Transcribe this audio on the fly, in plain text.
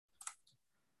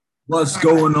What's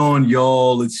going on,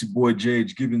 y'all? It's your boy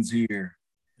Gibbons here,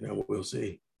 Yeah, we'll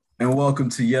see. and welcome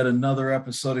to yet another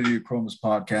episode of the Chromas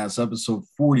Podcast, episode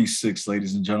 46,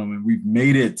 ladies and gentlemen. We've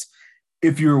made it.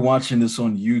 If you're watching this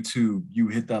on YouTube, you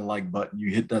hit that like button,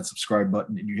 you hit that subscribe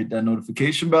button, and you hit that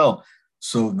notification bell.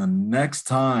 So the next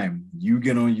time you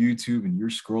get on YouTube and you're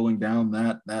scrolling down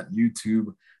that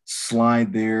YouTube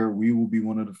slide there, we will be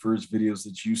one of the first videos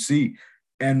that you see.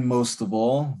 And most of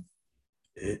all,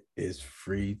 It is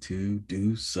free to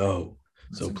do so.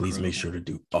 that's So please make incredible. sure to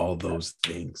do all those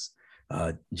things.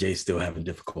 Jay's still having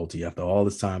difficulty after all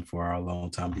this time for our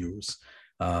longtime viewers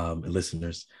and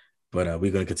listeners. But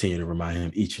we're going to continue to remind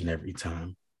him each and every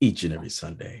time, each and every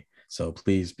Sunday. So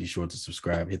please be sure to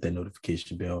subscribe, hit that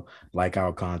notification bell, like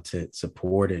our content,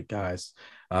 support it, guys.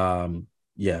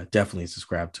 Yeah, definitely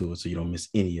subscribe to it so you don't miss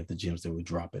any of the gems that we're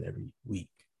dropping every week.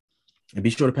 And be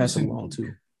sure to pass it along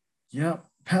too. Yeah,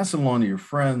 pass it along to your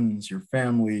friends, your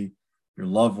family, your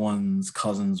loved ones,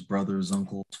 cousins, brothers,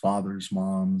 uncles, fathers,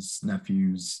 moms,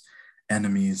 nephews,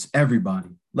 enemies, everybody.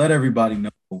 Let everybody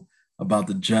know about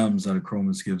the gems that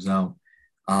Acromis gives out.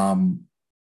 Um,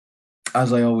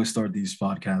 as I always start these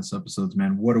podcast episodes,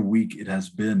 man, what a week it has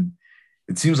been.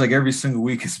 It seems like every single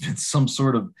week has been some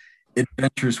sort of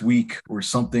adventurous week or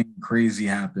something crazy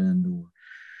happened or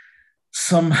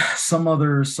some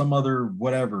other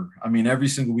whatever. I mean, every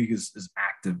single week is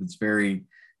active. It's very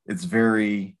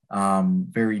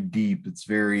deep. It's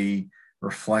very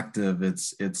reflective.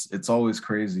 It's always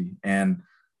crazy. And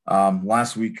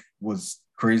last week was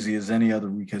crazy as any other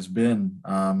week has been.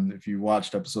 If you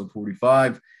watched episode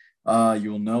 45,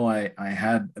 you'll know I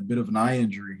had a bit of an eye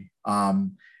injury.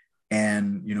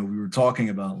 And we were talking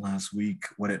about last week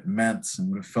what it meant and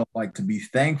what it felt like to be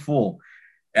thankful,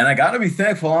 and I got to be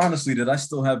thankful, honestly, that I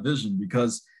still have vision,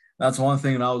 because that's one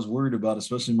thing that I was worried about,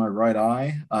 especially my right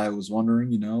eye. I was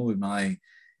wondering, am I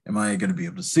going to be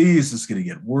able to see? Is this going to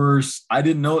get worse? I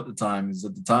didn't know at the time, because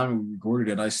at the time we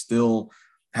recorded it, I still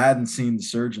hadn't seen the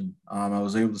surgeon. I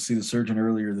was able to see the surgeon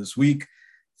earlier this week.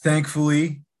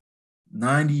 Thankfully,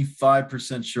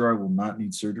 95% sure I will not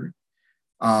need surgery.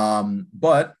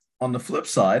 But on the flip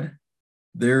side,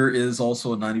 there is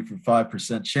also a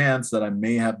 95% chance that I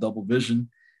may have double vision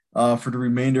for the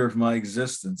remainder of my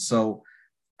existence. So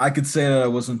I could say that I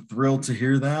wasn't thrilled to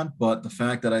hear that, but the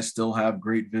fact that I still have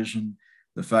great vision,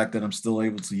 the fact that I'm still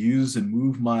able to use and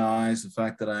move my eyes, the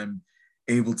fact that I'm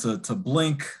able to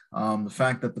blink, the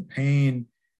fact that the pain,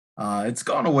 it's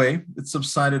gone away, it's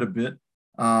subsided a bit.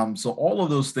 So all of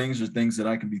those things are things that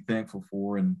I can be thankful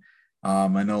for. And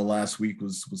I know last week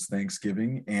was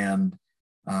Thanksgiving, and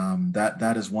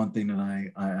that is one thing that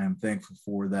I am thankful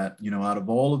for. That out of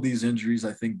all of these injuries,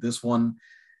 I think this one,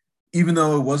 even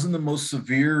though it wasn't the most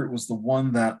severe, it was the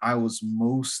one that I was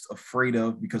most afraid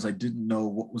of, because I didn't know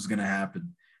what was going to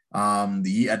happen. I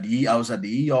was at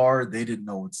the ER. They didn't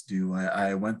know what to do.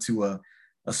 I went to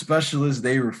a specialist.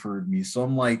 They referred me. So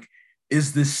I'm like,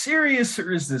 is this serious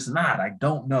or is this not? I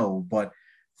don't know. But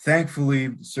thankfully,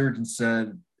 the surgeon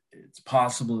said it's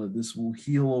possible that this will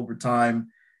heal over time.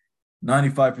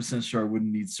 95% sure I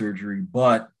wouldn't need surgery,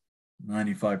 but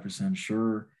 95%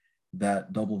 sure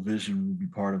that double vision will be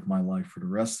part of my life for the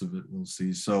rest of it. We'll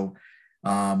see. So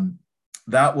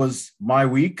that was my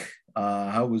week.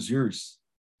 How was yours?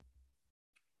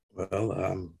 Well,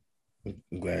 I'm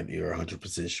glad you're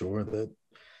 100% sure that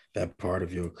that part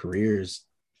of your career is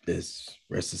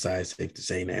rest aside, safe to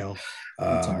say now.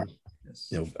 Retired. Um,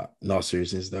 Yes. in all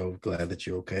seriousness, though, glad that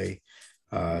you're okay.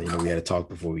 We had a talk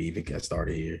before we even got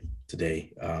started here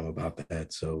today about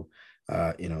that. So,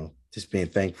 just being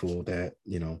thankful that,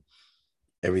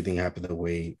 everything happened the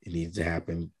way it needs to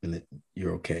happen and that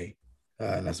you're okay.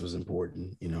 And that's what's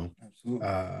important. Absolutely.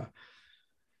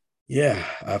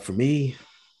 Yeah, for me,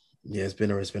 yeah, it's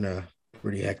been a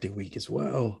pretty hectic week as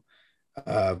well.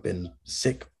 I've been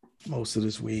sick most of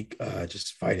this week,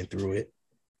 just fighting through it.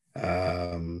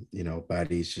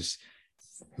 Body's just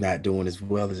not doing as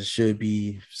well as it should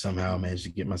be. Somehow I managed to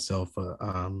get myself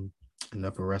an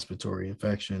upper respiratory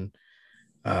infection.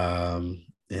 And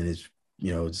it's,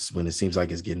 just when it seems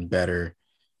like it's getting better,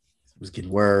 it was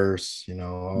getting worse,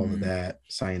 all of Mm. that,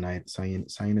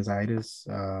 sinusitis,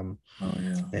 Oh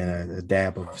yeah. and a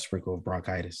dab of a sprinkle of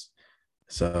bronchitis.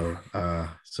 So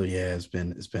yeah, it's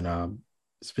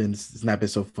not been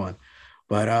so fun,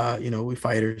 but we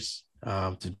fighters.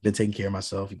 Been taking care of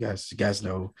myself. You guys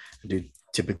know I do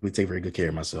typically take very good care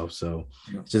of myself. So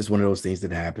Yeah. it's just one of those things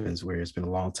that happens where it's been a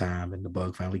long time and the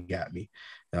bug finally got me.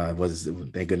 It was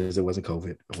Thank goodness it wasn't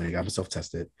COVID when I got myself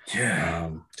tested. Yeah.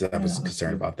 Because I Yeah. was That's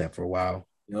concerned good. about that for a while.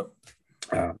 Yep.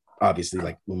 Obviously,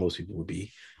 like what most people would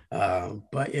be.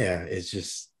 But yeah, it's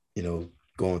just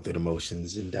going through the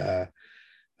motions. And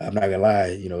I'm not gonna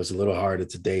lie, it's a little harder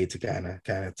today to kind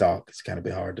of talk. It's kind of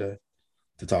been hard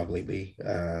to talk lately.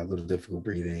 A little difficult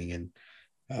breathing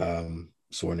and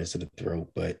soreness in the throat.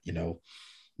 But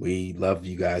we love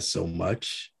you guys so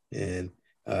much, and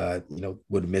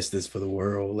would miss this for the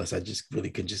world unless I just really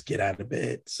could just get out of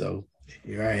bed. So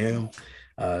here I am,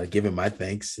 giving my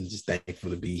thanks and just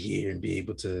thankful to be here and be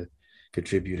able to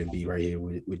contribute and be right here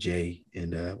with Jay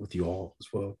and with you all as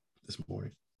well this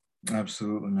morning.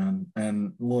 Absolutely, man.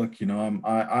 And look,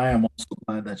 I am also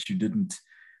glad that you didn't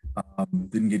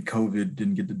get COVID,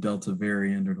 didn't get the Delta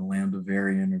variant or the Lambda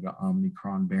variant or the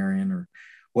Omicron variant or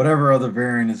whatever other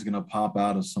variant is going to pop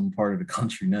out of some part of the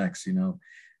country next.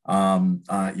 I'm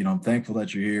thankful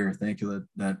that you're here. Thank you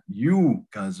that you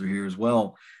guys are here as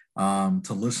well,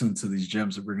 to listen to these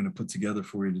gems that we're going to put together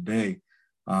for you today.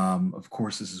 Of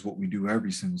course, this is what we do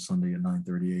every single Sunday at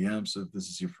 9:30 a.m. So if this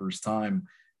is your first time,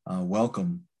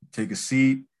 welcome. Take a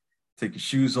seat, take your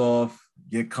shoes off,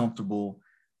 get comfortable,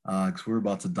 because we're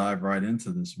about to dive right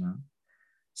into this, man.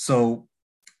 So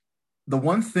the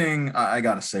one thing I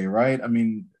got to say, right? I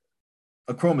mean,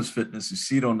 Achroma's Fitness, you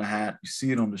see it on the hat, you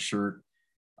see it on the shirt,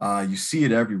 you see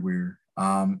it everywhere.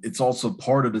 It's also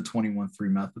part of the 21-3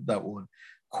 method that will, of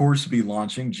course, be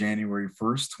launching January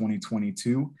 1st,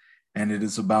 2022. And it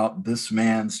is about this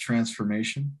man's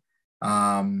transformation.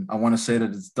 I want to say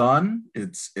that it's done.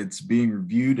 It's being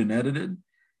reviewed and edited,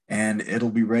 and it'll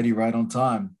be ready right on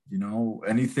time.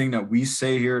 Anything that we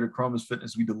say here at Achroma's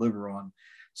Fitness, we deliver on.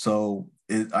 So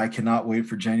I cannot wait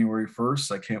for January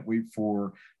 1st. I can't wait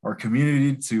for our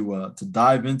community to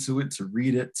dive into it, to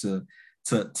read it, to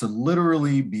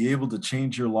literally be able to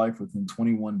change your life within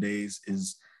 21 days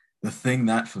is the thing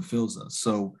that fulfills us.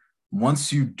 So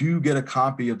once you do get a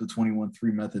copy of the 21-3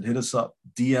 method, hit us up,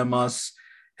 DM us,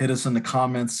 hit us in the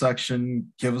comments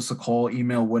section, give us a call,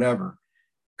 email, whatever.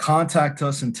 Contact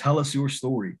us and tell us your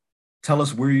story. Tell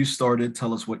us where you started.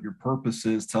 Tell us what your purpose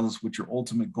is. Tell us what your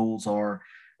ultimate goals are,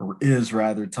 or is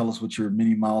rather. Tell us what your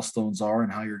mini milestones are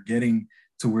and how you're getting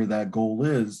to where that goal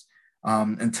is.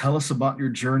 And tell us about your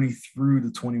journey through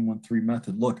the 21-3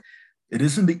 method. Look, it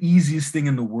isn't the easiest thing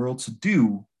in the world to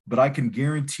do, but I can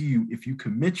guarantee you, if you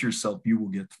commit yourself, you will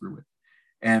get through it.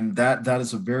 And that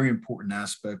is a very important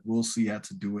aspect. We'll see how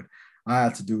to do it. I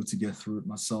had to do it to get through it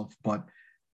myself, but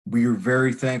we are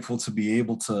very thankful to be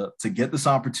able to get this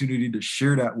opportunity to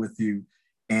share that with you.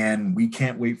 And we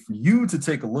can't wait for you to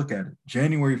take a look at it.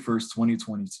 January 1st,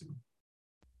 2022.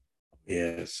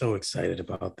 Yeah, so excited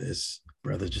about this,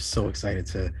 brother. Just so excited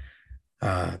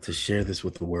to share this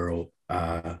with the world.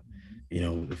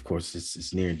 Of course,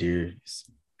 it's near and dear.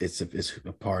 It's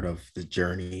a part of the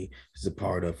journey. It's a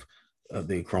part of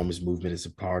the Achroma's movement. It's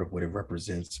a part of what it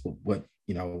represents. What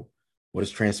has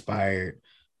transpired,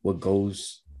 what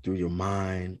goes through your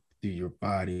mind, through your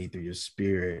body, through your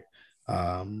spirit.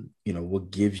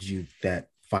 What gives you that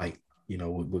fight.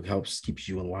 What helps keeps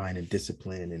you in line and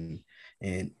discipline,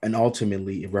 and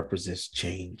ultimately it represents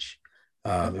change.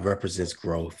 It represents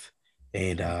growth,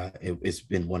 and it's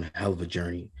been one hell of a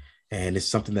journey. And it's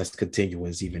something that's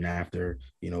continuous even after,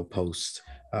 post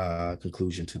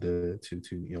conclusion to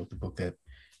the book that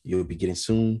you'll be getting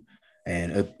soon.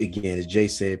 And again, as Jay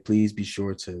said, please be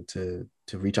sure to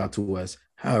reach out to us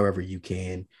however you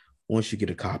can once you get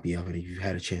a copy of it, if you've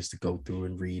had a chance to go through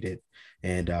and read it.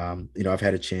 And I've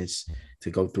had a chance to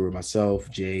go through it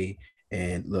myself, Jay.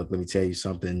 And look, let me tell you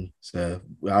something. It's a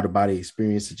out of body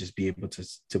experience to just be able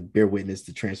to bear witness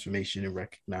the transformation and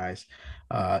recognize,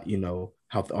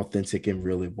 how authentic and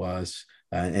real it was,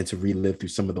 and to relive through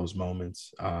some of those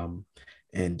moments,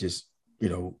 and just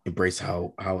embrace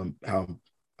how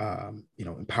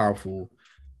powerful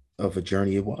of a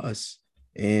journey it was,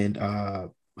 and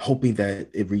hoping that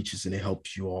it reaches and it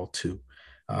helps you all too,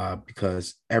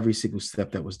 because every single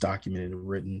step that was documented and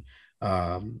written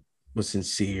was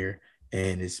sincere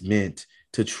and is meant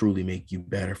to truly make you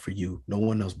better for you. No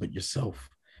one else but yourself,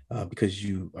 because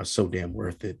you are so damn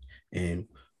worth it. And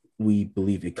we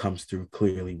believe it comes through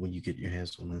clearly when you get your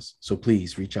hands on this. So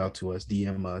please reach out to us,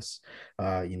 DM us,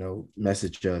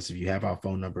 message us. If you have our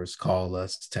phone numbers, call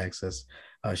us, text us,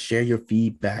 share your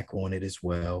feedback on it as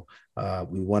well.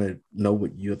 We want to know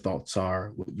what your thoughts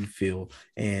are, what you feel,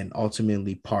 and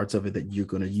ultimately parts of it that you're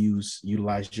going to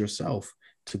utilize yourself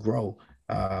to grow.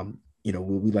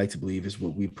 What we like to believe is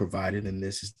what we provided in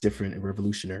this is different and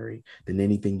revolutionary than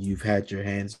anything you've had your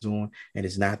hands on. And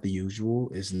it's not the usual.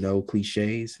 It's no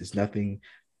cliches. It's nothing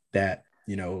that,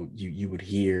 you would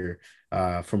hear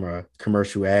from a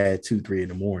commercial ad 2-3 in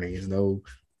the morning. There's no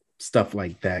stuff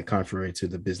like that, contrary to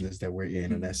the business that we're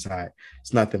in on that side.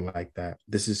 It's nothing like that.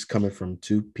 This is coming from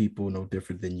two people no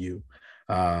different than you.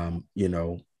 You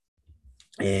know,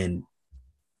 and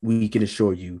we can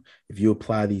assure you, if you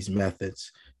apply these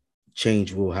methods,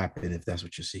 change will happen if that's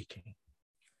what you're seeking.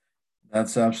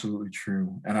 That's absolutely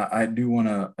true. And I do want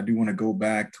to go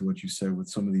back to what you said with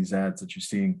some of these ads that you're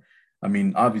seeing. I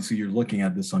mean, obviously you're looking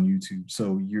at this on YouTube,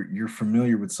 so you're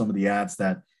familiar with some of the ads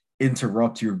that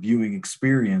interrupt your viewing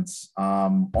experience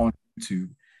on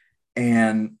YouTube.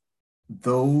 And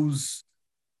those,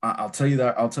 I'll tell you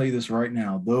that, I'll tell you this right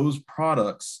now, those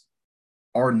products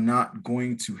are not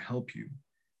going to help you.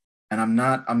 And I'm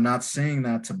not saying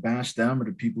that to bash them or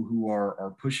to people who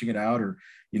are pushing it out, or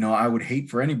I would hate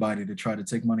for anybody to try to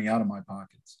take money out of my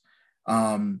pockets.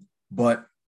 But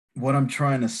what I'm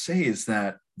trying to say is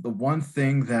that the one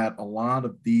thing that a lot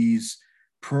of these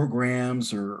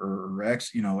programs or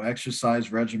exercise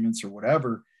regimens or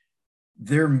whatever,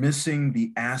 they're missing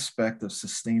the aspect of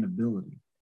sustainability.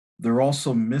 They're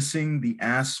also missing the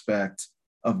aspect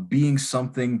of being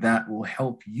something that will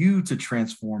help you to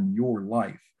transform your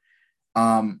life.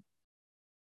 um,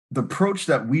 the approach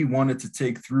that we wanted to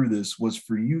take through this was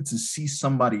for you to see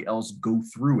somebody else go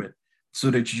through it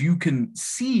so that you can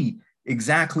see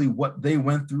exactly what they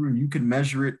went through and you can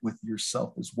measure it with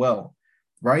yourself as well,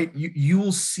 right? You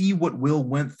will see what Will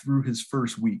went through his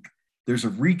first week. There's a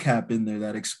recap in there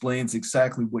that explains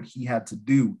exactly what he had to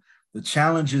do, the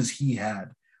challenges he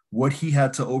had, what he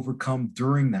had to overcome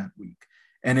during that week.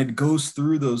 And it goes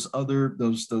through those other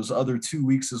 2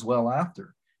 weeks as well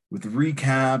after, with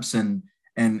recaps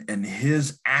and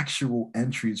his actual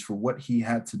entries for what he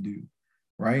had to do,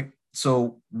 right?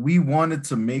 So we wanted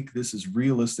to make this as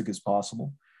realistic as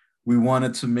possible. We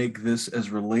wanted to make this as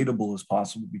relatable as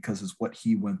possible because it's what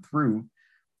he went through.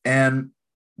 And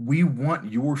we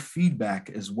want your feedback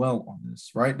as well on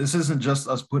this, right? This isn't just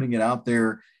us putting it out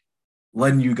there,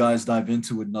 letting you guys dive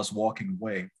into it and us walking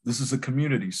away. This is a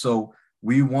community. So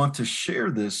we want to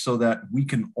share this so that we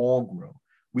can all grow.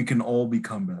 We can all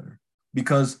become better.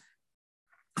 Because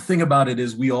the thing about it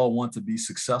is we all want to be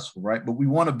successful, right? But we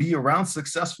want to be around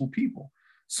successful people.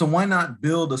 So why not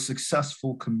build a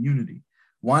successful community?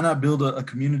 Why not build a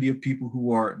community of people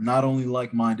who are not only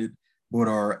like-minded, but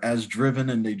are as driven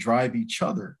and they drive each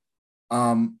other?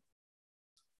 Um,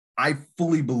 I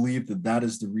fully believe that that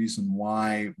is the reason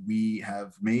why we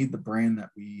have made the brand that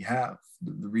we have.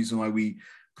 The reason why we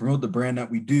promote the brand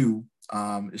that we do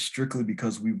is strictly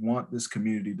because we want this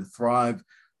community to thrive.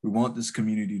 We want this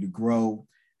community to grow.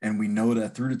 And we know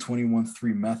that through the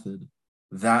 21-3 method,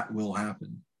 that will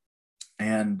happen.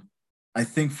 And I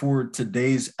think for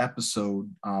today's episode,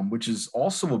 which is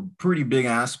also a pretty big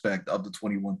aspect of the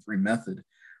 21-3 method,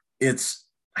 it's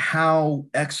how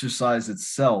exercise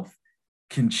itself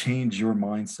can change your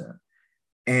mindset.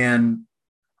 And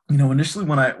initially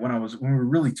when we were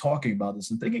really talking about this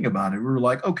and thinking about it, we were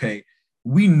like, okay,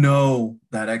 we know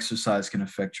that exercise can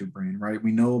affect your brain, right?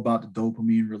 We know about the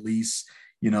dopamine release.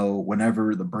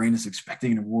 Whenever the brain is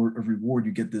expecting a reward,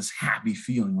 you get this happy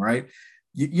feeling, right?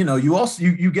 You also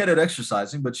get it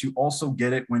exercising, but you also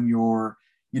get it when you're,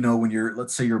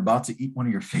 let's say you're about to eat one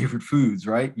of your favorite foods,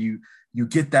 right? You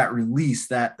get that release,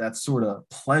 that sort of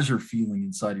pleasure feeling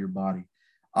inside your body.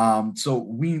 So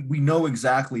we know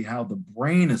exactly how the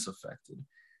brain is affected,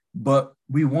 but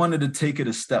we wanted to take it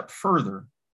a step further,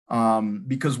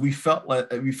 because we felt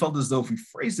as though if we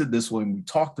phrased it this way and we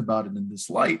talked about it in this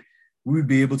light, we would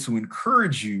be able to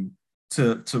encourage you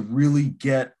to really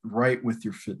get right with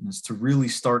your fitness, to really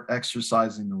start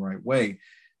exercising the right way.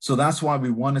 So that's why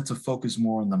we wanted to focus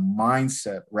more on the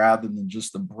mindset rather than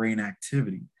just the brain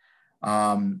activity,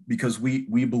 because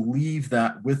we believe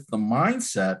that with the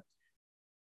mindset,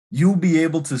 you'll be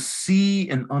able to see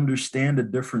and understand the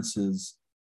differences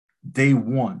day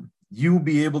one. You'll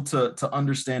be able to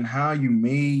understand how you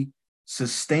may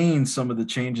sustain some of the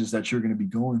changes that you're going to be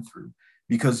going through,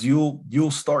 because you'll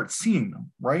start seeing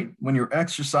them, right? When you're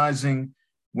exercising,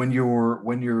 when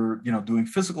you're doing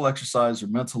physical exercise or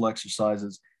mental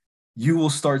exercises, you will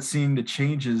start seeing the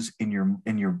changes in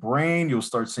your brain. You'll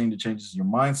start seeing the changes in your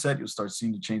mindset. You'll start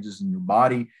seeing the changes in your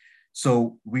body.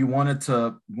 So we wanted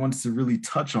to really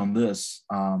touch on this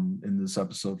in this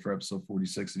episode, for episode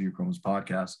 46 of the Your Chromas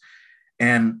podcast.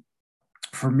 And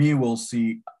for me, we'll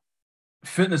see,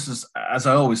 fitness is, as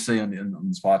I always say on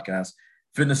this podcast,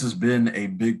 fitness has been a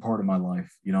big part of my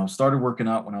life. Started working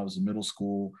out when I was in middle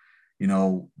school,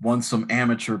 won some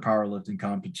amateur powerlifting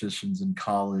competitions in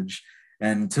college.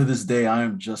 And to this day, I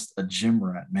am just a gym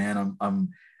rat, man. I'm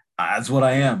that's what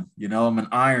I am. I'm an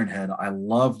iron head. I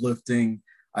love lifting.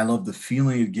 I love the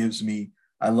feeling it gives me.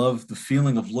 I love the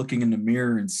feeling of looking in the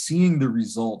mirror and seeing the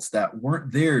results that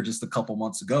weren't there just a couple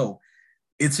months ago.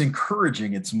 It's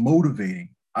encouraging. It's motivating.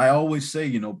 I always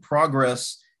say,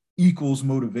 progress equals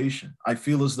motivation. I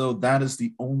feel as though that is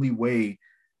the only way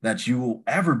that you will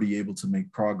ever be able to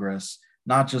make progress,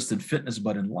 not just in fitness,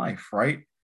 but in life, right?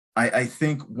 I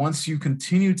think once you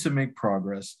continue to make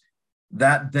progress,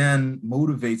 that then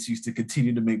motivates you to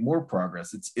continue to make more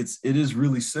progress. It is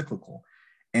really cyclical.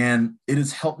 And it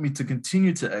has helped me to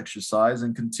continue to exercise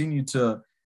and continue to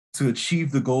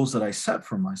achieve the goals that I set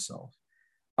for myself.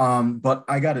 But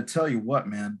I got to tell you what,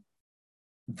 man,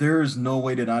 there is no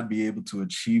way that I'd be able to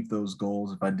achieve those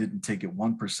goals if I didn't take it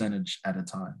one percentage at a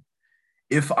time.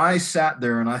 If I sat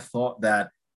there and I thought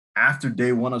that after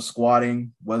day one of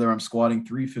squatting, whether I'm squatting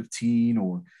 315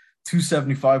 or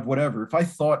 275, whatever, if I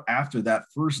thought after that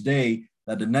first day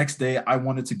that the next day I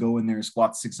wanted to go in there and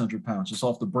squat 600 pounds just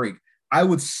off the break, I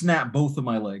would snap both of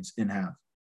my legs in half,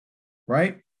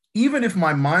 right? Even if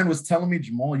my mind was telling me,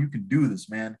 Jamal, you can do this,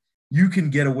 man. You can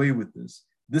get away with this.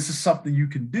 This is something you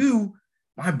can do.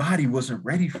 My body wasn't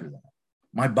ready for that.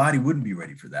 My body wouldn't be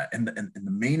ready for that. And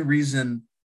the main reason,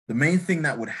 the main thing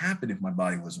that would happen if my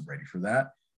body wasn't ready for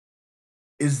that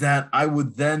is that I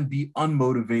would then be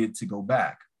unmotivated to go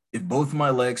back. If both my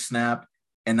legs snap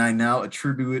and I now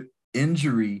attribute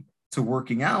injury to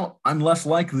working out, I'm less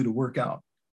likely to work out.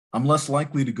 I'm less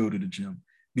likely to go to the gym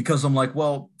because I'm like,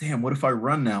 well, damn, what if I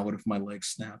run now? What if my legs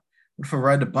snap? What if I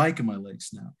ride the bike and my legs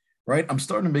snap? Right? I'm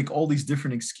starting to make all these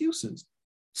different excuses.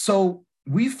 So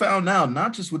we found out,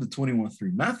 not just with the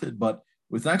 21-3 method, but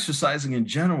with exercising in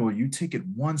general, you take it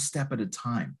one step at a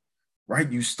time,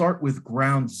 right? You start with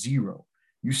ground zero.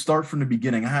 You start from the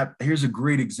beginning. Here's a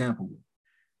great example.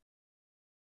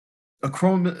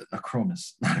 Alabama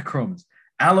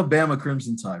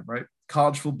Crimson Tide, right?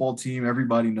 College football team.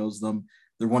 Everybody knows them.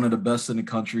 They're one of the best in the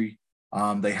country.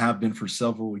 They have been for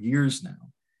several years now.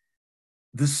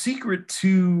 The secret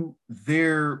to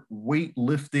their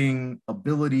weightlifting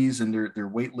abilities and their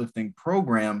weightlifting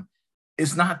program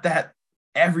is not that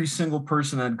every single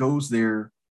person that goes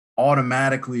there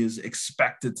automatically is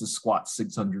expected to squat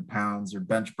 600 pounds or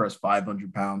bench press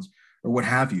 500 pounds or what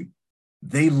have you.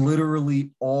 They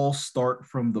literally all start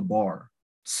from the bar.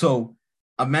 So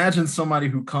imagine somebody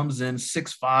who comes in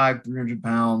 6'5", 300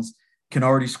 pounds, can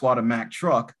already squat a Mack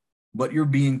truck, but you're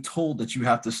being told that you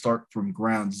have to start from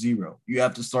ground zero. You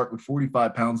have to start with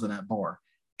 45 pounds in that bar.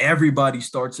 Everybody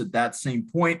starts at that same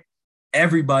point.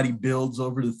 Everybody builds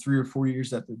over the 3 or 4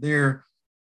 years that they're there,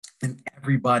 and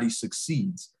everybody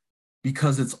succeeds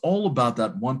because it's all about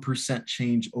that 1%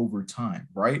 change over time,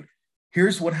 right?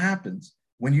 Here's what happens.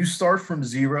 When you start from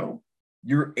zero,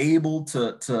 you're able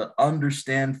to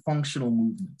understand functional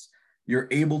movements. You're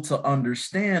able to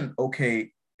understand,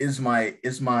 okay, is my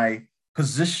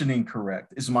positioning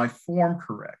correct? Is my form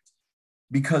correct?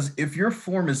 Because if your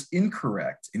form is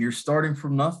incorrect and you're starting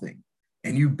from nothing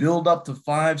and you build up to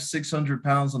 500-600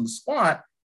 pounds on the squat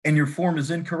and your form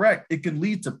is incorrect, it can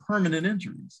lead to permanent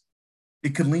injuries.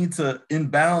 It can lead to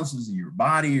imbalances in your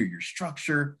body or your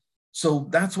structure. So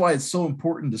that's why it's so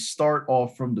important to start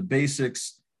off from the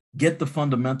basics, get the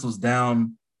fundamentals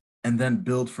down, and then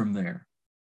build from there.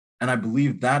 And I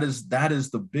believe that is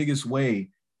the biggest way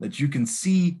that you can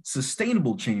see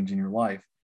sustainable change in your life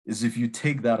is if you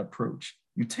take that approach.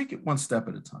 You take it one step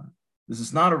at a time. This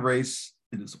is not a race.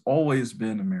 It has always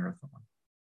been a marathon.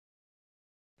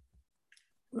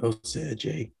 Well said,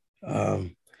 Jay.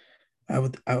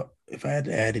 If I had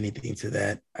to add anything to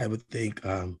that, I would think,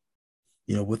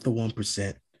 with the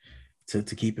 1%,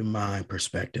 to keep in mind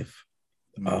perspective.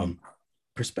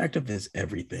 Perspective is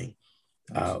everything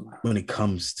when it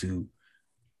comes to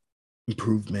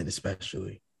improvement,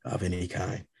 especially of any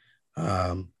kind.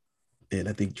 And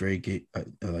I think Jay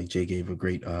gave a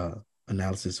great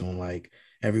analysis on like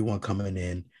everyone coming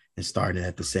in and starting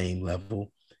at the same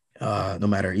level. No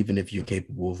matter, even if you're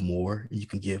capable of more, you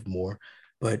can give more,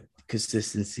 but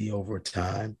consistency over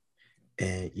time,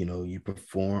 and you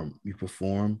perform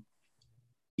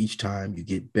each time, you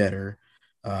get better.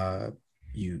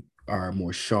 You are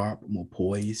more sharp, more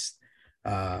poised,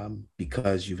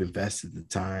 because you've invested the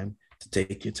time to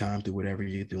take your time through whatever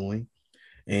you're doing.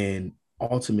 And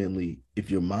ultimately,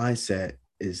 if your mindset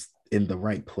is in the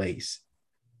right place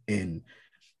and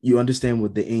you understand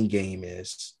what the end game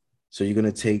is, so you're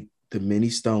going to take the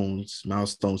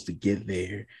milestones to get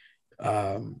there.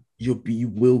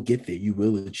 You will get there. You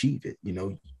will achieve it.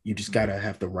 You just got to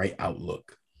have the right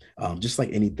outlook, just like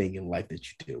anything in life that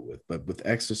you deal with. But with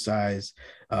exercise,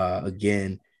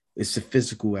 again, it's the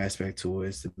physical aspect to it,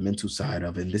 it's the mental side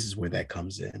of it. And this is where that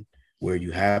comes in, where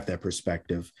you have that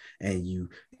perspective and you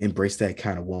embrace that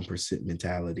kind of 1%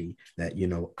 mentality that,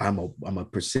 I'm a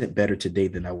percent better today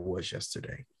than I was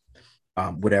yesterday.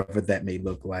 Whatever that may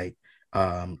look like.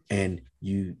 and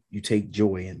you take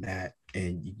joy in that,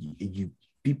 and you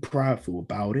be prideful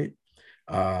about it.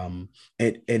 And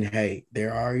hey,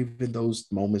 there are even those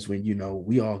moments when,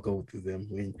 we all go through them,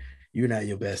 when you're not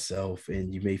your best self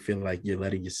and you may feel like you're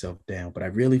letting yourself down. But I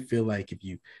really feel like if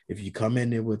you come in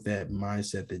there with that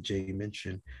mindset that Jay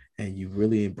mentioned, and you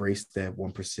really embrace that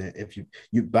 1%, if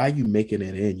you by you making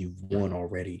it in, you've won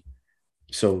already.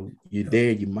 So you're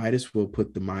there, you might as well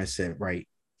put the mindset right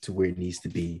to where it needs to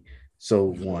be. So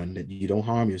one, that you don't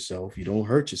harm yourself, you don't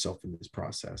hurt yourself in this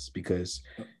process, because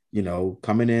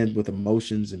coming in with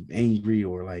emotions and angry,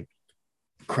 or like,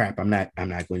 crap,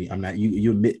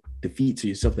 you admit defeat to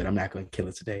yourself, that I'm not going to kill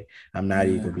it today. I'm not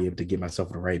even going to be able to get myself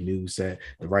in the right mood set.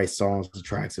 The right songs, the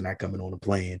tracks are not coming on the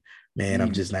plane. Man,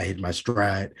 I'm just not hitting my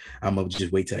stride. I'm going to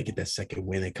just wait till I get that second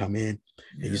win and come in.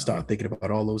 And you start thinking about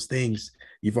all those things.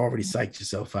 You've already psyched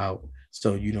yourself out.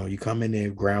 So, you come in there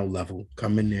ground level,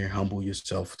 come in there, humble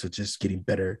yourself to just getting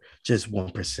better, just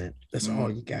 1%. That's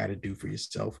all you got to do for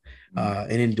yourself.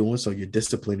 And in doing so, you're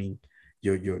disciplining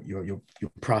your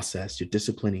process, you're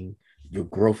disciplining your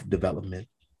growth development,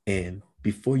 and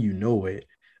before you know it,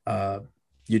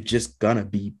 you're just gonna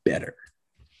be better,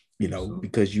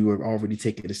 because you are already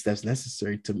taking the steps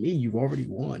necessary. To me, you've already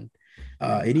won.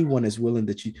 Anyone is willing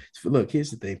that you look. Here's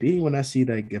the thing: anyone I see,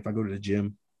 like, if I go to the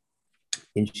gym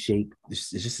in shape,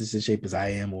 just as in shape as I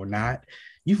am or not,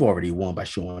 you've already won by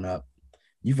showing up.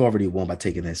 You've already won by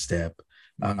taking that step.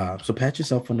 So pat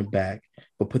yourself on the back,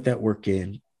 but put that work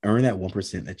in, earn that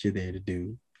 1% that you're there to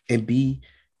do, and be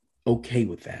okay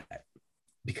with that.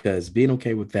 Because being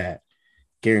okay with that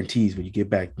guarantees when you get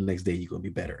back the next day, you're going to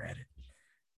be better at it.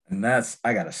 And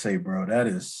I gotta say, bro, that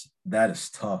is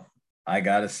tough. I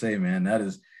gotta say, man,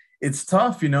 it's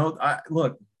tough.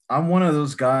 I'm one of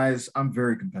those guys. I'm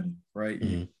very competitive, right?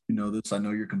 Mm-hmm. You know this. I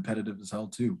know you're competitive as hell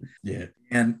too. Yeah.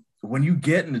 And when you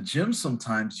get in the gym,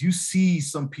 sometimes you see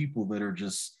some people that are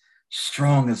just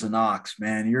strong as an ox,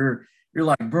 man. You're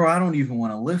like, bro, I don't even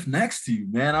want to lift next to you,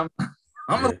 man.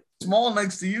 I'm small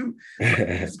next to you.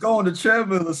 Let's go on the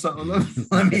treadmill or something.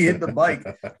 Let me hit the bike.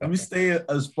 Let me stay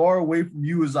as far away from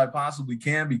you as I possibly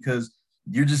can, because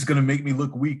you're just gonna make me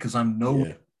look weak, because I'm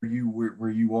nowhere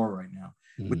where you are right now.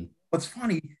 Mm-hmm. What's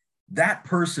funny, that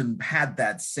person had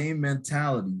that same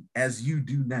mentality as you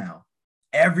do now.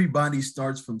 Everybody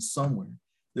starts from somewhere.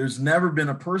 There's never been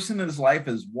a person in his life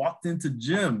has walked into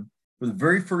gym for the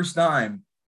very first time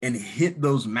and hit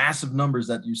those massive numbers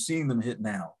that you're seeing them hit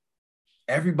now.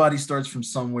 Everybody starts from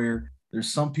somewhere.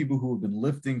 There's some people who have been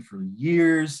lifting for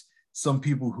years, some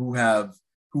people who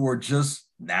are just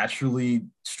naturally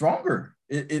stronger.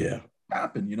 It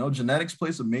happened, genetics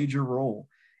plays a major role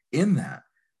in that.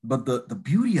 But the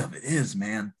beauty of it is,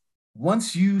 man,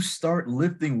 once you start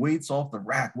lifting weights off the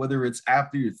rack, whether it's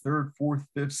after your third, fourth,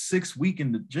 fifth, sixth week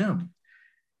in the gym,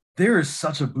 there is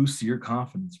such a boost to your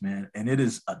confidence, man. And it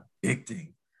is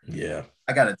addicting. Yeah.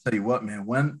 I got to tell you what, man,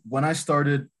 when I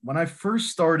first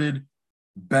started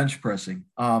bench pressing,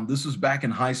 this was back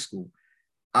in high school.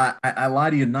 I lie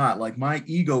to you not, like, my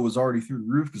ego was already through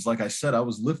the roof, because, like I said, I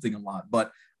was lifting a lot,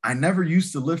 but I never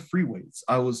used to lift free weights.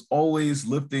 I was always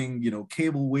lifting,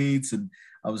 cable weights, and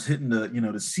I was hitting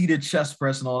the seated chest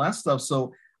press and all that stuff.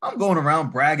 So I'm going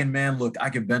around bragging, man, look, I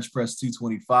can bench press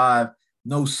 225,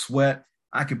 no sweat.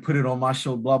 I can put it on my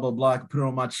shoulder, blah, blah, blah. I can put it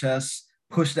on my chest,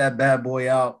 push that bad boy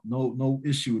out. No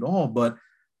issue at all. But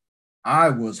I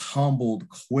was humbled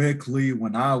quickly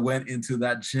when I went into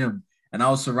that gym, and I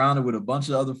was surrounded with a bunch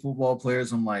of other football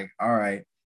players. I'm like, all right,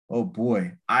 oh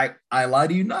boy, I lie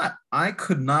to you not, I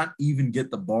could not even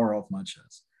get the bar off my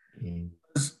chest. Mm-hmm.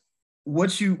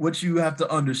 What you have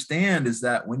to understand is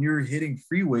that when you're hitting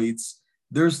free weights,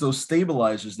 there's those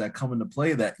stabilizers that come into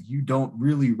play that you don't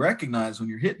really recognize when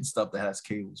you're hitting stuff that has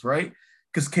cables, right?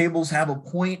 Because cables have a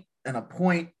point, and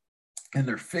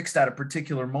they're fixed at a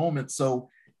particular moment. So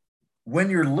when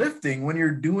you're lifting, when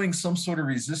you're doing some sort of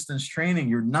resistance training,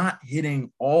 you're not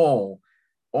hitting all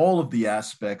of the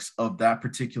aspects of that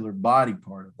particular body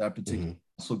part, of that particular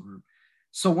muscle group.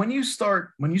 So when you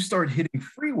start hitting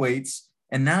free weights,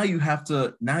 and now you have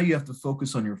to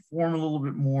focus on your form a little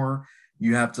bit more.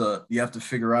 You have to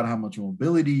figure out how much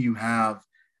mobility you have.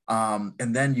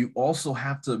 And then you also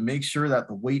have to make sure that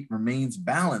the weight remains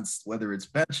balanced, whether it's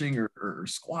benching or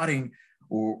squatting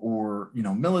or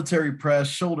military press,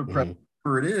 shoulder press,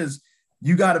 whatever it is.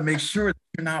 You got to make sure that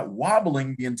you're not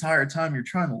wobbling the entire time you're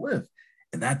trying to lift.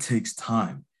 And that takes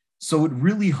time. So it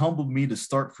really humbled me to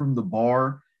start from the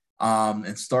bar,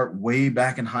 and start way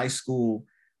back in high school.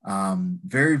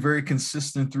 Very, very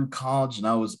consistent through college, and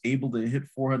I was able to hit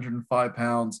 405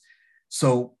 pounds.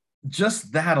 So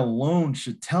just that alone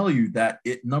should tell you that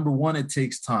number one, it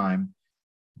takes time.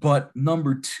 But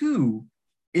number two,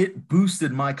 it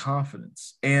boosted my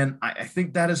confidence. And I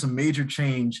think that is a major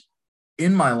change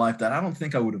in my life that I don't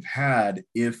think I would have had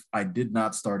if I did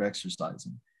not start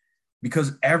exercising,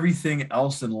 because everything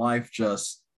else in life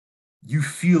just, you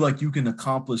feel like you can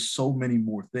accomplish so many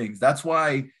more things. That's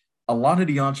why a lot of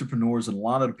the entrepreneurs and a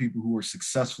lot of the people who are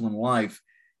successful in life,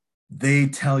 they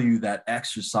tell you that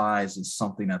exercise is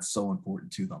something that's so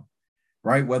important to them,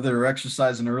 right? Whether they're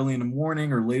exercising early in the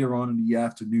morning or later on in the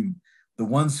afternoon. The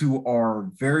ones who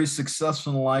are very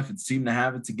successful in life and seem to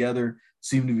have it together,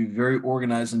 seem to be very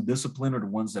organized and disciplined, are the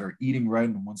ones that are eating right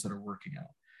and the ones that are working out,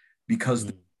 because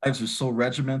their lives are so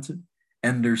regimented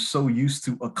and they're so used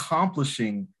to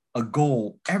accomplishing a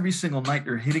goal every single night.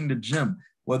 They're hitting the gym,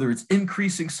 whether it's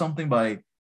increasing something by,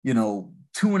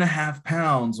 2.5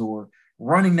 pounds, or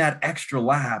running that extra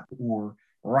lap, or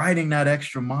riding that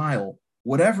extra mile.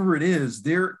 Whatever it is,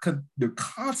 they're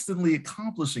constantly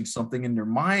accomplishing something, and their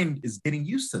mind is getting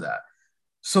used to that.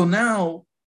 So now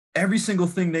every single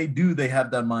thing they do, they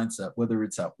have that mindset, whether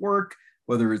it's at work,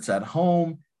 whether it's at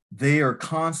home. They are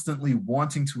constantly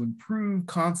wanting to improve,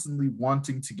 constantly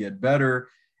wanting to get better,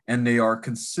 and they are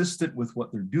consistent with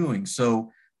what they're doing.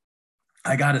 So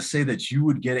I got to say that you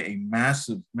would get a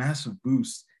massive, massive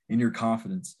boost in your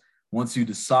confidence once you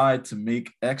decide to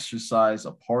make exercise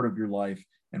a part of your life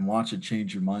and watch it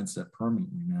change your mindset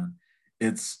permanently, man.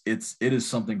 It is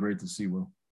something great to see,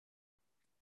 Will.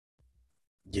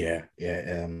 Yeah,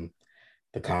 yeah.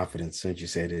 The confidence, since you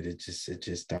said it, it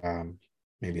just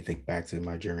made me think back to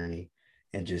my journey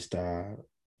and just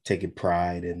taking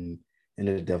pride in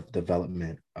the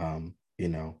development. And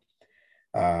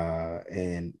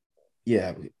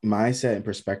yeah, mindset and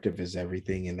perspective is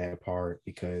everything in that part,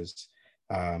 because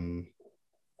um,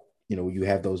 you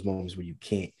have those moments where you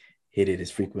can't hit it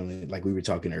as frequently. Like we were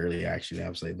talking earlier, actually, I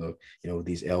was like, look,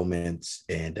 these ailments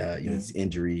and these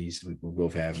injuries we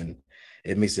both have, and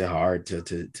it makes it hard to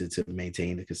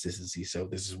maintain the consistency. So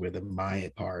this is where the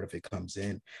mind part of it comes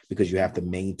in, because you have to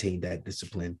maintain that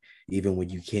discipline even when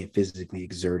you can't physically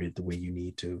exert it the way you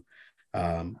need to.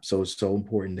 So it's so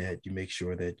important that you make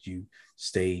sure that you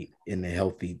stay in a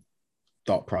healthy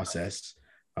thought process,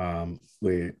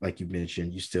 where, like you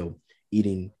mentioned, you're still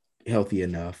eating healthy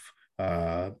enough,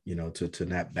 to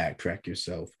not backtrack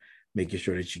yourself, making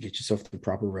sure that you get yourself the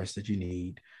proper rest that you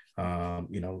need,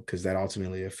 because that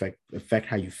ultimately affect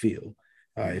how you feel.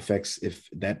 Affects, if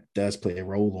that does play a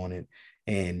role on it,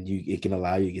 and it can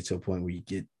allow you to get to a point where you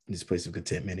get this place of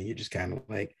contentment, and you're just kind of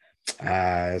like,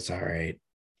 it's all right.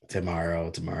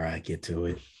 Tomorrow I get to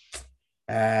it.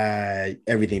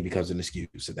 Everything becomes an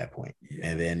excuse at that point.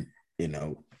 And then,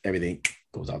 everything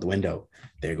goes out the window.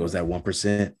 There goes that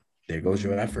 1%. There goes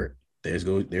your effort. There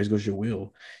goes your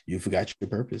will. You forgot your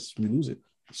purpose. You lose it.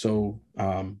 So,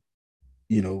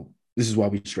 this is why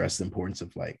we stress the importance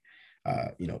of, like,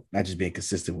 not just being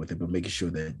consistent with it, but making sure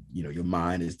that, your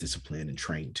mind is disciplined and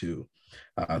trained too.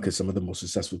 Because some of the most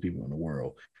successful people in the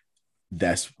world,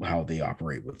 that's how they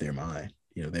operate with their mind.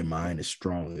 Their mind is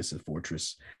strong. It's a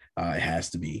fortress. It has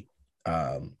to be,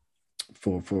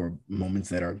 for moments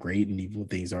that are great, and even when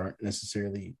things aren't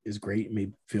necessarily as great, may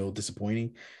feel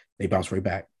disappointing, they bounce right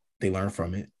back. They learn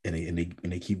from it, and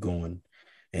they keep going.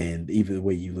 And even the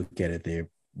way you look at it, they're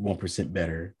 1%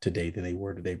 better today than they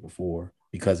were the day before,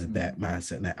 because of that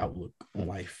mindset and that outlook on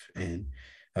life, and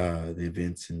the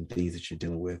events and things that you're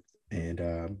dealing with. And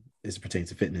as it pertains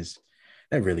to fitness,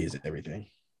 that really is everything.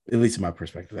 At least in my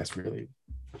perspective, that's really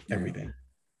everything.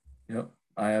 Yep,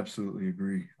 I absolutely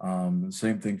agree.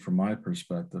 Same thing from my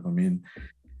perspective. I mean,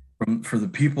 for the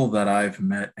people that I've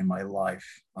met in my life,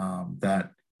 that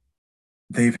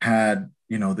they've had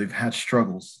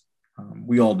struggles.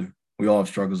 We all do. We all have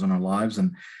struggles in our lives,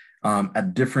 and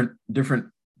at different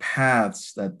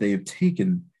paths that they've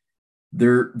taken.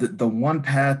 The one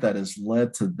path that has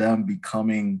led to them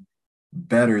becoming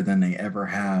better than they ever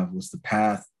have was the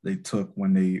path they took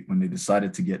when they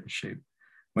decided to get in shape,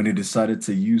 when they decided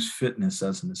to use fitness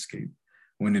as an escape,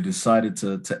 when they decided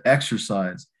to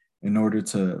exercise in order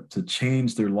to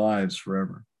change their lives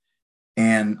forever.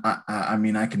 And I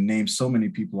mean, I can name so many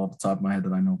people off the top of my head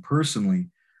that I know personally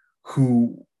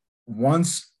who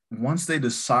once they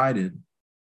decided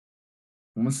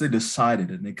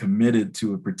and they committed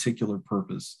to a particular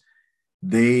purpose,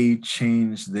 they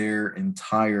changed their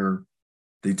entire,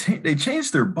 they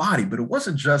changed their body, but it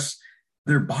wasn't just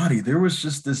their body. There was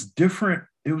just this different,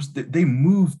 they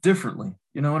moved differently.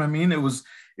 You know what I mean? It was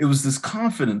this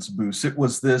confidence boost. It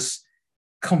was this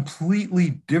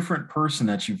completely different person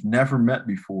that you've never met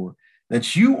before,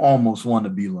 that you almost want to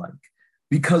be like,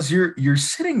 because you're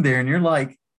sitting there and you're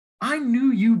like, I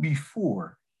knew you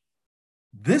before,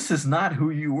 this is not who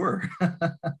you were.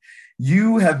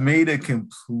 You have made a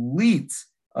complete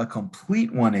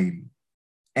 180.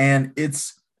 And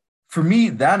it's, for me,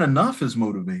 that enough is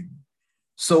motivating.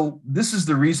 So this is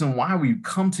the reason why we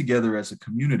come together as a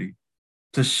community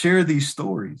to share these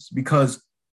stories, because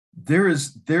there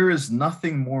is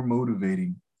nothing more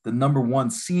motivating than, number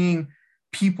one, seeing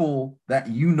people that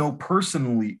you know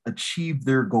personally achieve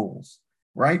their goals,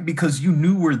 right? Because you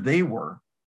knew where they were,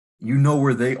 you know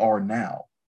where they are now,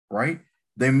 right?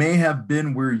 They may have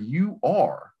been where you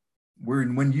are, where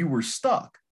when you were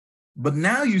stuck, but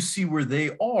now you see where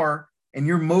they are and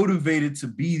you're motivated to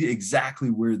be exactly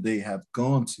where they have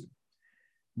gone to.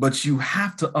 But you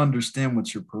have to understand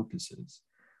what your purpose is.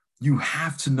 You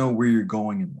have to know where you're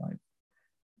going in life.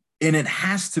 And it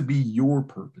has to be your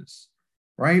purpose,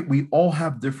 right? We all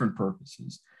have different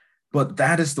purposes, but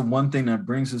that is the one thing that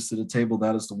brings us to the table.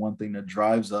 That is the one thing that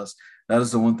drives us. That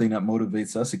is the one thing that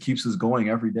motivates us. It keeps us going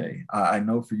every day. I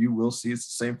know for you, Will, see, it's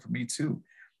the same for me too.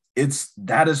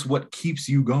 That is what keeps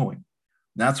you going.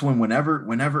 That's when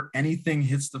whenever anything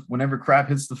whenever crap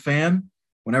hits the fan,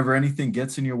 whenever anything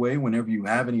gets in your way, whenever you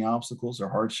have any obstacles or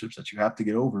hardships that you have to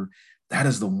get over, that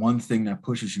is the one thing that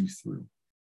pushes you through.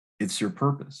 It's your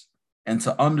purpose. And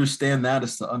to understand that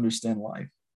is to understand life.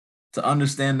 To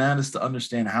understand that is to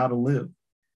understand how to live.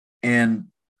 And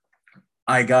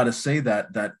I got to say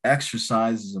that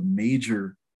exercise is a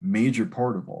major, major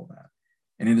part of all that.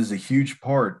 And it is a huge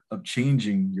part of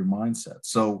changing your mindset.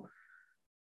 So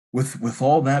with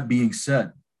all that being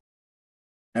said,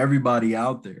 everybody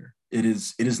out there, it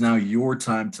is now your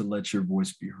time to let your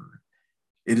voice be heard.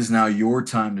 It is now your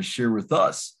time to share with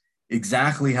us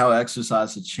exactly how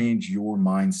exercise has changed your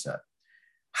mindset.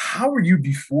 How were you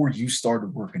before you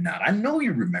started working out? I know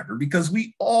you remember, because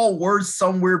we all were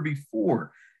somewhere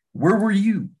before. Where were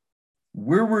you?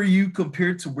 Where were you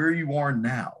compared to where you are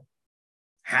now?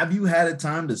 Have you had a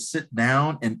time to sit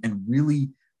down and really,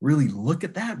 really look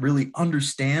at that, really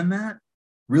understand that,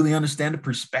 really understand the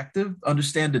perspective,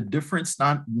 understand the difference,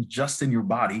 not just in your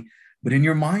body, but in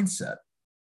your mindset?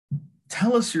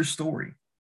 Tell us your story.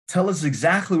 Tell us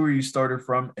exactly where you started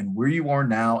from and where you are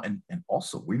now, and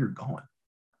also where you're going.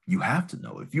 You have to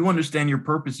know. If you understand your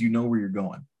purpose, you know where you're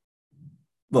going.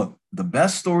 Look, the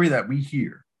best story that we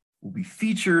hear will be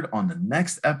featured on the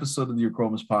next episode of the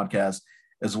Acromas podcast,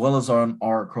 as well as on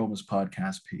our Acromas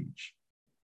podcast page.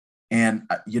 And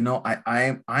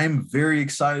I'm very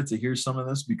excited to hear some of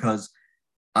this, because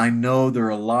I know there are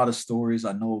a lot of stories.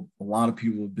 I know a lot of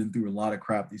people have been through a lot of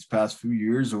crap these past few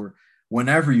years, or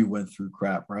whenever you went through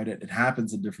crap, right? It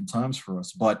happens at different times for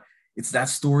us, but it's that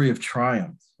story of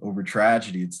triumph over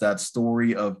tragedy. It's that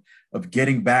story of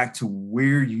getting back to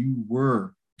where you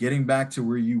were, getting back to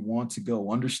where you want to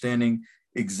go, understanding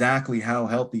exactly how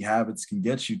healthy habits can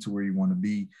get you to where you want to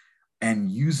be, and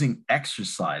using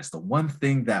exercise, the one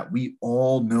thing that we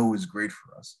all know is great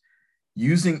for us,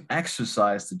 using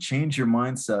exercise to change your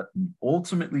mindset and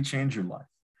ultimately change your life.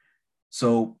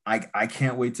 So I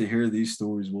can't wait to hear these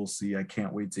stories. We'll see. I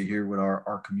can't wait to hear what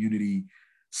our community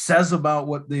says about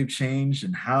what they've changed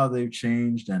and how they've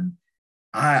changed. And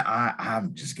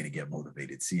I'm just going to get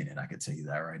motivated seeing it. I can tell you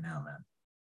that right now, man.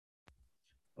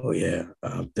 Oh yeah,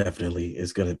 definitely.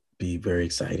 It's going to be very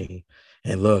exciting.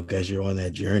 And look, as you're on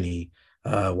that journey,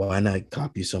 why not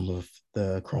copy some of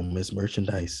the Chromas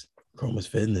merchandise, Chromas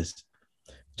Fitness?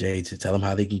 Jay, to tell them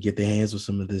how they can get their hands with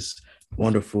some of this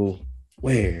wonderful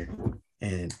wear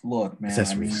and look, man,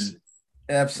 accessories. I mean,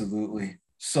 absolutely.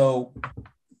 So,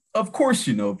 of course,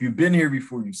 if you've been here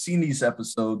before, you've seen these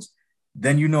episodes,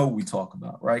 then you know what we talk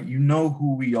about, right? You know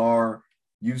who we are.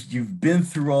 You've been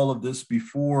through all of this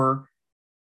before.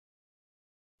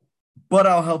 But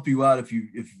I'll help you out if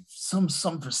for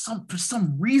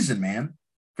some reason, man,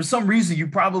 for some reason you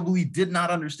probably did not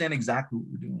understand exactly what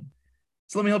we're doing.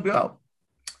 So let me help you out.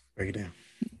 Break it down.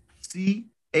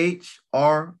 CHROMOUS.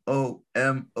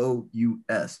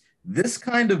 This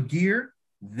kind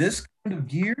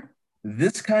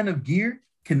of gear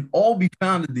can all be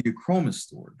found at the Acromas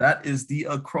store. That is the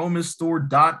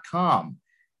acromasstore.com.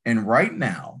 And right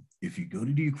now, if you go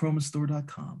to the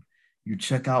acromasstore.com, you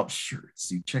check out shirts,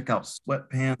 you check out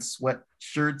sweatpants,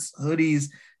 sweatshirts, hoodies,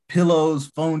 pillows,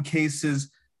 phone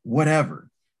cases, whatever.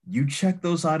 You check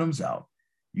those items out.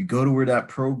 You go to where that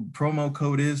promo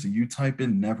code is and you type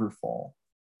in Never Fall,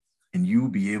 and you will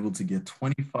be able to get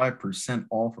 25%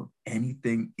 off of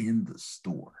anything in the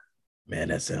store. Man,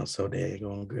 that sounds so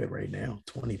dang good right now.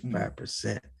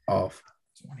 25% off.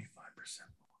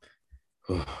 25%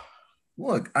 off.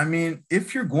 Look, I mean,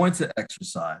 if you're going to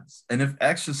exercise, and if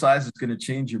exercise is going to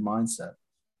change your mindset,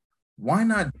 why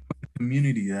not join a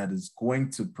community that is going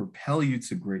to propel you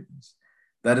to greatness?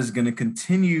 that is going to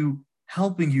continue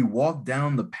helping you walk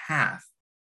down the path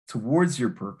towards your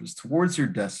purpose, towards your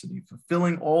destiny,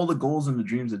 fulfilling all the goals and the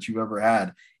dreams that you've ever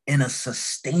had in a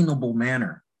sustainable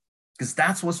manner. Because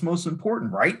that's what's most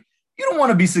important, right? You don't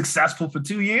want to be successful for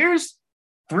 2 years,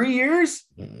 3 years.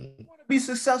 You want to be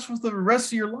successful for the rest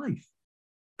of your life.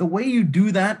 The way you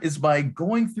do that is by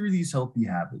going through these healthy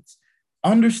habits,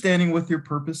 understanding what your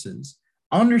purpose is,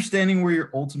 understanding where your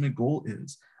ultimate goal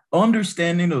is,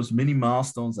 understanding those mini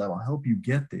milestones that will help you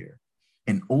get there,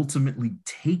 and ultimately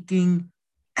taking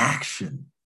action.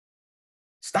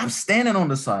 Stop standing on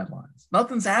the sidelines.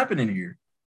 Nothing's happening here.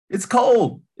 It's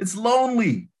cold. It's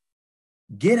lonely.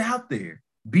 Get out there.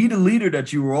 Be the leader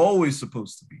that you were always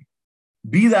supposed to be.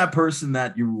 Be that person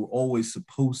that you were always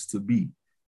supposed to be.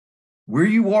 Where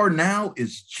you are now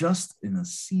is just in a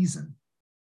season.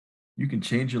 You can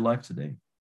change your life today,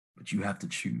 but you have to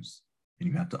choose and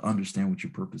you have to understand what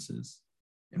your purpose is.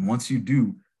 And once you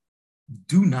do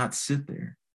not sit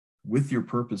there with your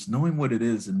purpose, knowing what it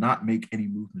is and not make any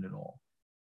movement at all,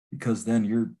 because then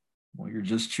you're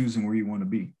just choosing where you want to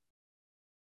be.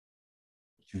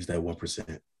 Choose that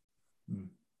 1%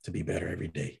 to be better every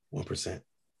day. 1%.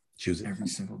 Choose it. Every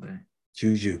single day.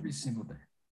 Choose you. Every single day.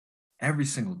 Every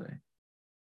single day.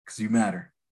 Because you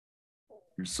matter.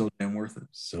 You're so damn worth it.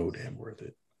 So damn worth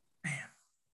it. Man.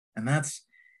 And that's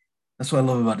what I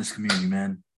love about this community,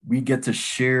 man. We get to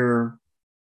share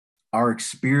our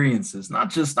experiences, not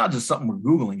just something we're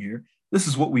Googling here. This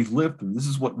is what we've lived through. This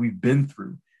is what we've been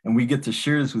through. And we get to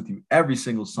share this with you every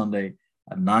single Sunday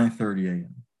at 9:30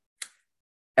 a.m.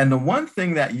 And the one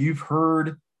thing that you've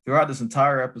heard throughout this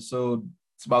entire episode,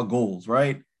 it's about goals,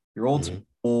 right? Your ultimate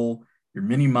goal, your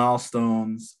mini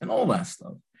milestones, and all that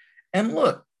stuff. And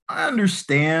look, I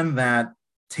understand that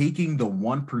taking the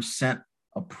 1%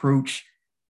 approach,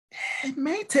 it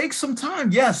may take some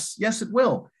time. Yes, it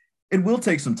will. It will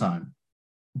take some time.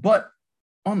 But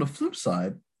on the flip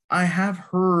side, I have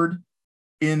heard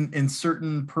in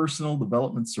certain personal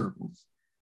development circles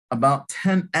about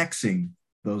 10xing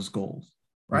those goals,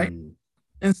 right?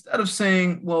 Instead of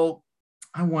saying, well,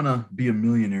 I want to be a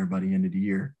millionaire by the end of the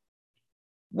year.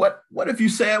 What if you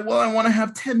say, well, I want to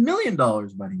have $10 million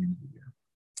by the end of the year?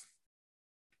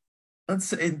 Let's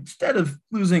say instead of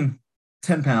losing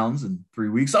 10 pounds in 3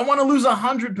 weeks, I want to lose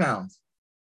 100 pounds.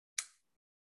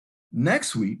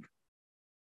 Next week,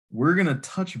 we're going to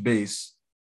touch base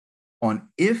on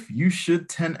if you should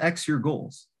 10x your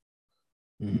goals.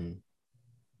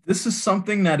 This is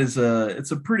something that it's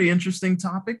a pretty interesting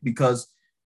topic because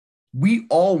we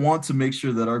all want to make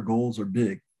sure that our goals are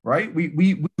big, right?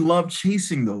 We love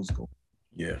chasing those goals.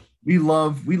 Yeah. We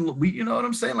you know what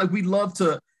I'm saying? Like we love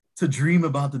to dream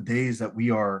about the days that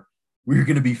we're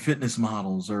going to be fitness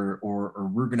models or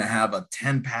we're going to have a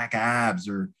 10-pack abs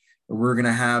or we're going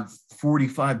to have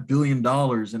 $45 billion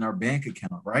in our bank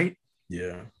account, right?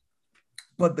 Yeah.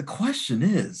 But the question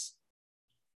is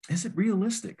it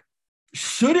realistic?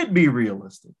 Should it be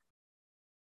realistic?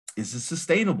 Is it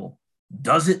sustainable?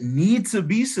 Does it need to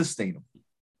be sustainable?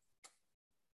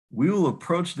 We will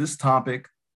approach this topic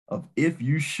of if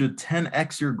you should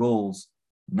 10x your goals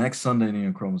next Sunday in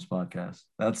the Chromas podcast.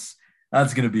 That's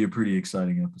going to be a pretty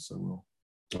exciting episode, Will.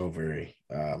 Oh, very.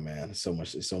 Man, there's so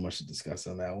much to discuss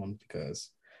on that one because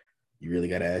you really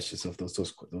got to ask yourself those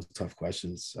tough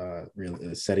questions.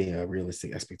 Setting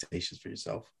realistic expectations for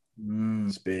yourself.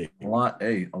 It's big. A lot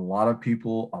of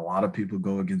people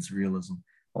go against realism.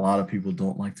 A lot of people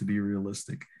don't like to be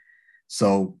realistic.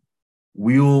 So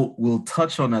we'll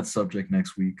touch on that subject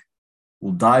next week.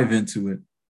 We'll dive into it.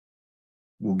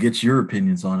 We'll get your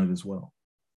opinions on it as well.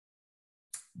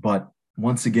 But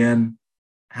once again,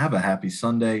 have a happy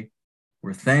Sunday.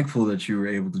 We're thankful that you were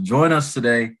able to join us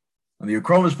today on the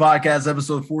Chromas Podcast,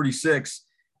 episode 46.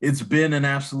 It's been an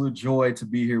absolute joy to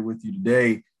be here with you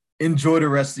today. Enjoy the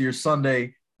rest of your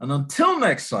Sunday. And until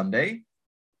next Sunday,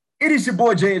 it is your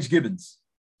boy, J.H. Gibbons.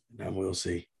 And I'm Will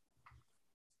C.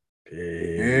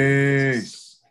 Peace.